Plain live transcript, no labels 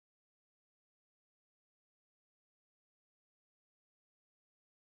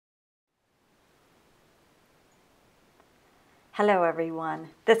Hello everyone,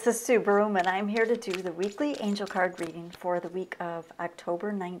 this is Sue Broom and I'm here to do the weekly angel card reading for the week of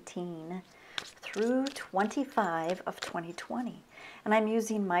October 19 through 25 of 2020. And I'm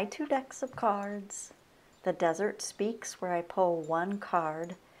using my two decks of cards, the Desert Speaks, where I pull one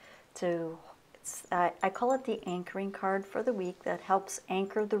card to, I call it the anchoring card for the week that helps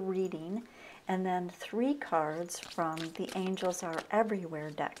anchor the reading, and then three cards from the Angels Are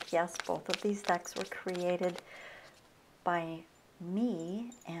Everywhere deck. Yes, both of these decks were created by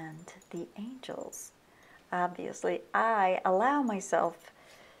me and the angels. Obviously, I allow myself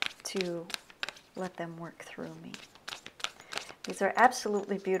to let them work through me. These are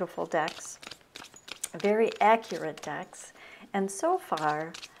absolutely beautiful decks, very accurate decks, and so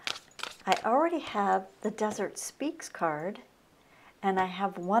far I already have the Desert Speaks card and I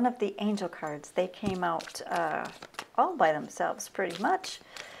have one of the angel cards. They came out all by themselves pretty much.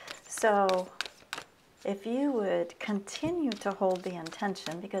 So if you would continue to hold the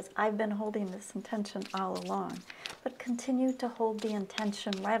intention, because I've been holding this intention all along, but continue to hold the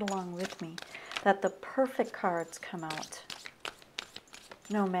intention right along with me, that the perfect cards come out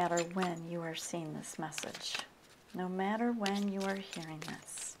no matter when you are seeing this message, no matter when you are hearing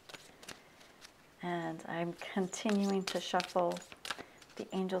this. And I'm continuing to shuffle the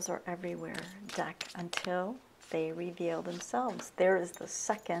Angels Are Everywhere deck until they reveal themselves. There is the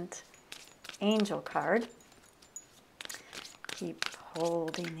second angel card. Keep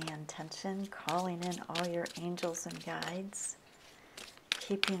holding the intention, calling in all your angels and guides,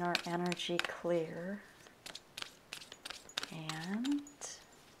 keeping our energy clear. And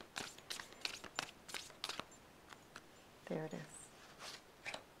there it is.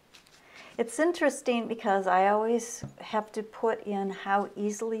 It's interesting because I always have to put in how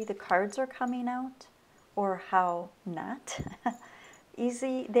easily the cards are coming out, or how not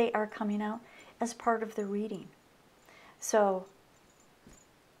easy they are coming out as part of the reading. So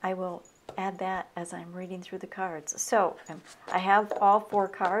I will add that as I'm reading through the cards. So I have all four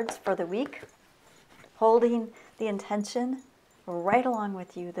cards for the week, holding the intention right along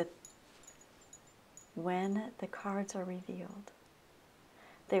with you that when the cards are revealed,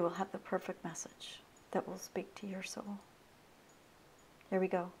 they will have the perfect message that will speak to your soul. Here we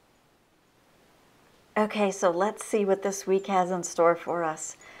go. Okay, so let's see what this week has in store for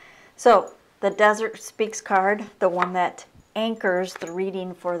us. So the Desert Speaks card, the one that anchors the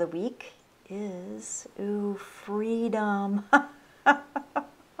reading for the week, is, ooh, freedom.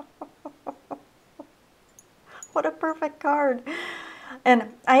 What a perfect card. And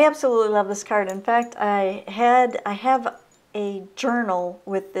I absolutely love this card. In fact, I have a journal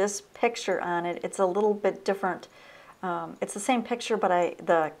with this picture on it. It's a little bit different. It's the same picture, but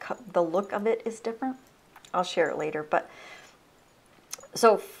the look of it is different. I'll share it later. But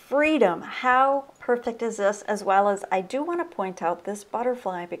so freedom, how perfect is this? As well as I do want to point out this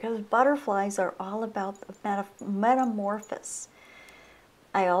butterfly, because butterflies are all about metamorphosis.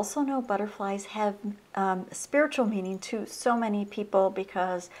 I also know butterflies have spiritual meaning to so many people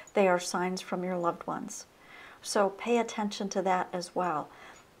because they are signs from your loved ones. So pay attention to that as well.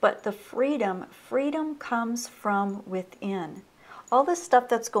 But the freedom comes from within. All this stuff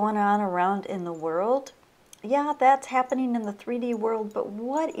that's going on around in the world, yeah, that's happening in the 3D world, but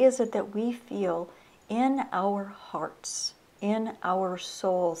what is it that we feel in our hearts, in our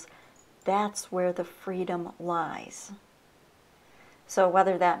souls? That's where the freedom lies. So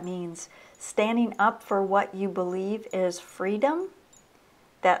whether that means standing up for what you believe is freedom,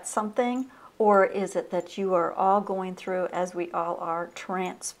 that's something, or is it that you are all going through, as we all are,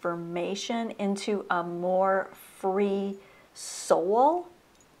 transformation into a more free soul?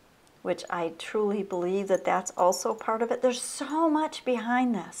 Which I truly believe that that's also part of it. There's so much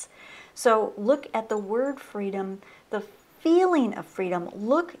behind this. So look at the word freedom, the feeling of freedom.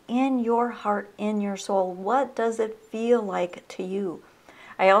 Look in your heart, in your soul. What does it feel like to you?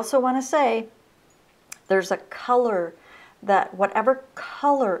 I also want to say there's a color that, whatever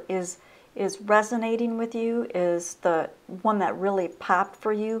color is resonating with you, is the one that really popped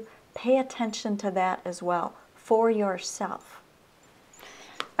for you. Pay attention to that as well for yourself.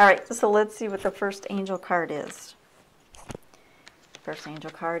 All right, so let's see what the first angel card is. First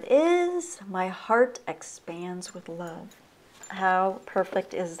angel card is, my heart expands with love. How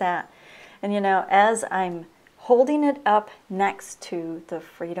perfect is that? And you know, as I'm holding it up next to the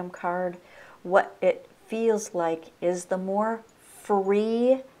freedom card, what it feels like is the more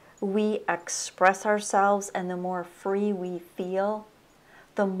free we express ourselves and the more free we feel,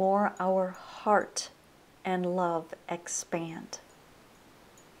 the more our heart and love expand.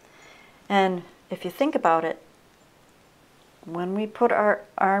 And if you think about it, when we put our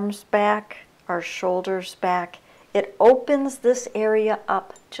arms back, our shoulders back, It opens this area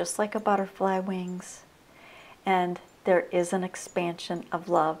up just like a butterfly wings. And there is an expansion of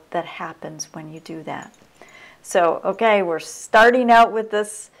love that happens when you do that. So, okay, we're starting out with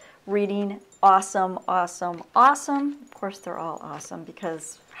this reading. Awesome, awesome, awesome. Of course, they're all awesome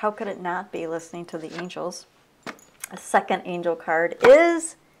because how could it not be listening to the angels? The second angel card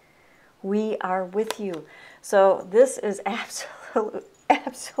is We Are With You. So this is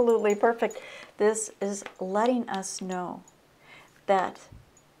absolutely perfect. This is letting us know that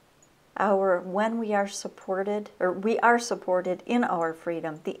when we are supported, or we are supported in our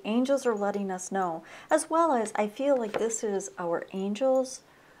freedom, the angels are letting us know, as well as I feel like this is our angels,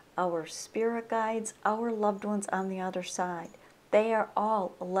 our spirit guides, our loved ones on the other side. They are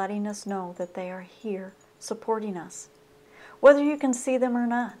all letting us know that they are here supporting us, whether you can see them or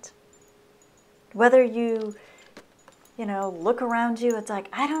not. Whether you look around you, it's like,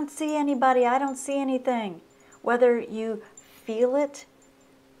 I don't see anybody, I don't see anything. Whether you feel it,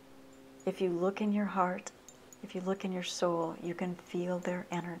 if you look in your heart, if you look in your soul, you can feel their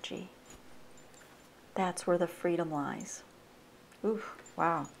energy. That's where the freedom lies. Ooh,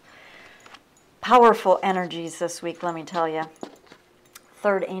 wow. Powerful energies this week, let me tell you.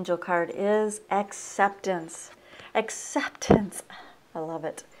 Third angel card is acceptance. Acceptance. I love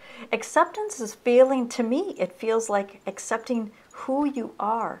it. Acceptance is feeling, to me, it feels like accepting who you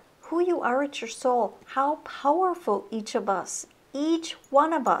are at your soul, how powerful each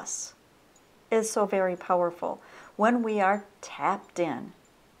one of us is so very powerful. When we are tapped in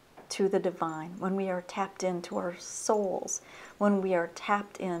to the divine, when we are tapped into our souls, when we are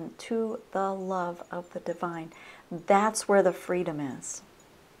tapped into the love of the divine, that's where the freedom is.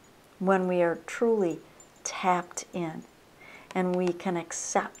 When we are truly tapped in and we can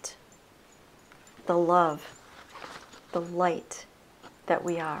accept the love, the light that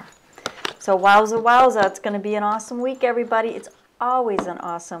we are. So wowza, wowza, it's going to be an awesome week, everybody. It's always an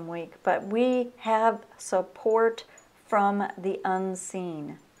awesome week, but we have support from the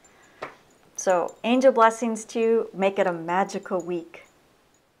unseen. So angel blessings to you. Make it a magical week.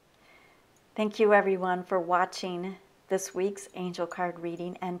 Thank you, everyone, for watching this week's angel card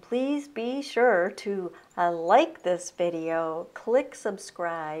reading, and please be sure to like this video, click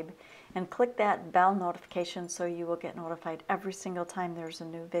subscribe, and click that bell notification so you will get notified every single time there's a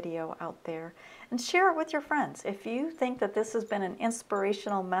new video out there. And share it with your friends. If you think that this has been an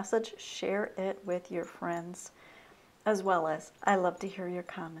inspirational message, share it with your friends. As well as, I love to hear your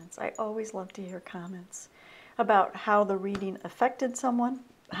comments. I always love to hear comments about how the reading affected someone,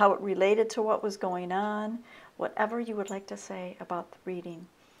 how it related to what was going on, whatever you would like to say about the reading.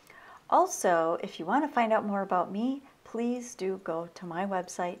 Also, if you want to find out more about me, please do go to my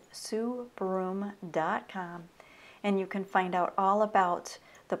website, SueBroom.com, and you can find out all about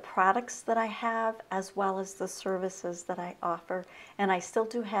the products that I have as well as the services that I offer. And I still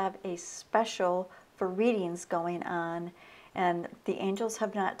do have a special for readings going on, and the angels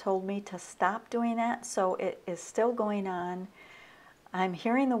have not told me to stop doing that, so it is still going on. I'm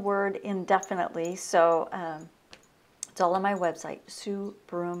hearing the word indefinitely, so it's all on my website,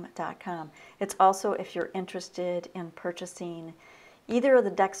 SueBroom.com. It's also, if you're interested in purchasing either of the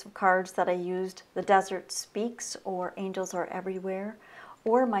decks of cards that I used, The Desert Speaks or Angels Are Everywhere,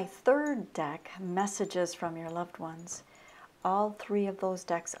 or my third deck, Messages from Your Loved Ones. All three of those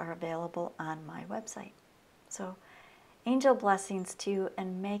decks are available on my website. So, angel blessings to you,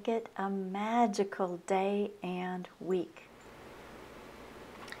 and make it a magical day and week.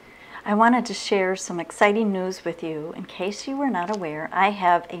 I wanted to share some exciting news with you. In case you were not aware, I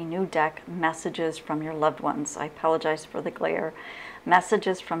have a new deck, Messages from Your Loved Ones. I apologize for the glare.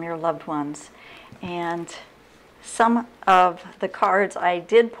 Messages from Your Loved Ones. And some of the cards I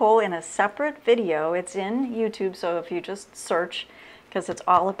did pull in a separate video. It's in YouTube, so if you just search, because it's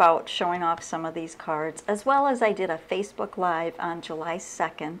all about showing off some of these cards, as well as I did a Facebook Live on July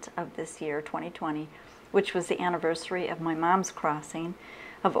 2nd of this year, 2020, which was the anniversary of my mom's crossing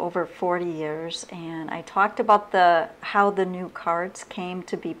of over 40 years, and I talked about how the new cards came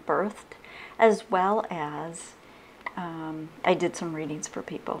to be birthed, as well as I did some readings for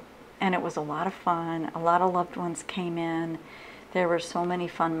people. And it was a lot of fun. A lot of loved ones came in. There were so many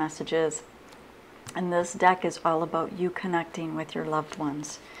fun messages. And this deck is all about you connecting with your loved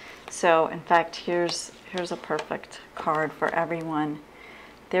ones. So, in fact, here's a perfect card for everyone.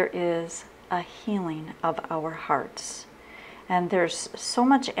 There is a healing of our hearts. And there's so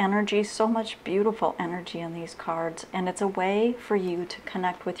much energy, so much beautiful energy in these cards. And it's a way for you to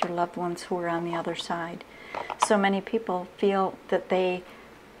connect with your loved ones who are on the other side. So many people feel that they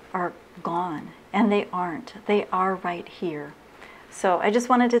are gone, and they aren't. They are right here. So I just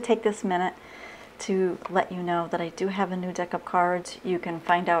wanted to take this minute to let you know that I do have a new deck of cards. You can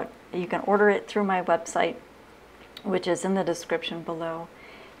find out, you can order it through my website, which is in the description below,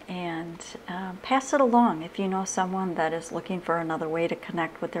 and pass it along if you know someone that is looking for another way to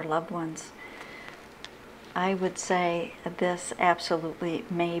connect with their loved ones. I would say this absolutely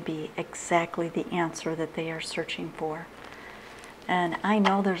may be exactly the answer that they are searching for. And I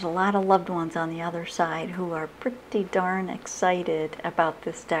know there's a lot of loved ones on the other side who are pretty darn excited about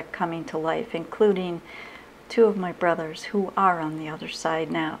this deck coming to life, including two of my brothers who are on the other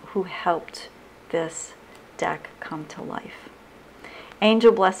side now, who helped this deck come to life.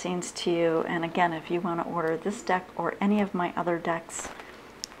 Angel blessings to you. And again, if you want to order this deck or any of my other decks,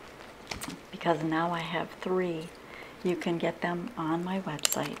 because now I have 3, you can get them on my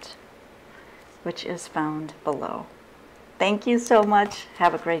website, which is found below. Thank you so much.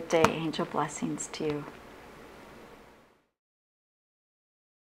 Have a great day. Angel blessings to you.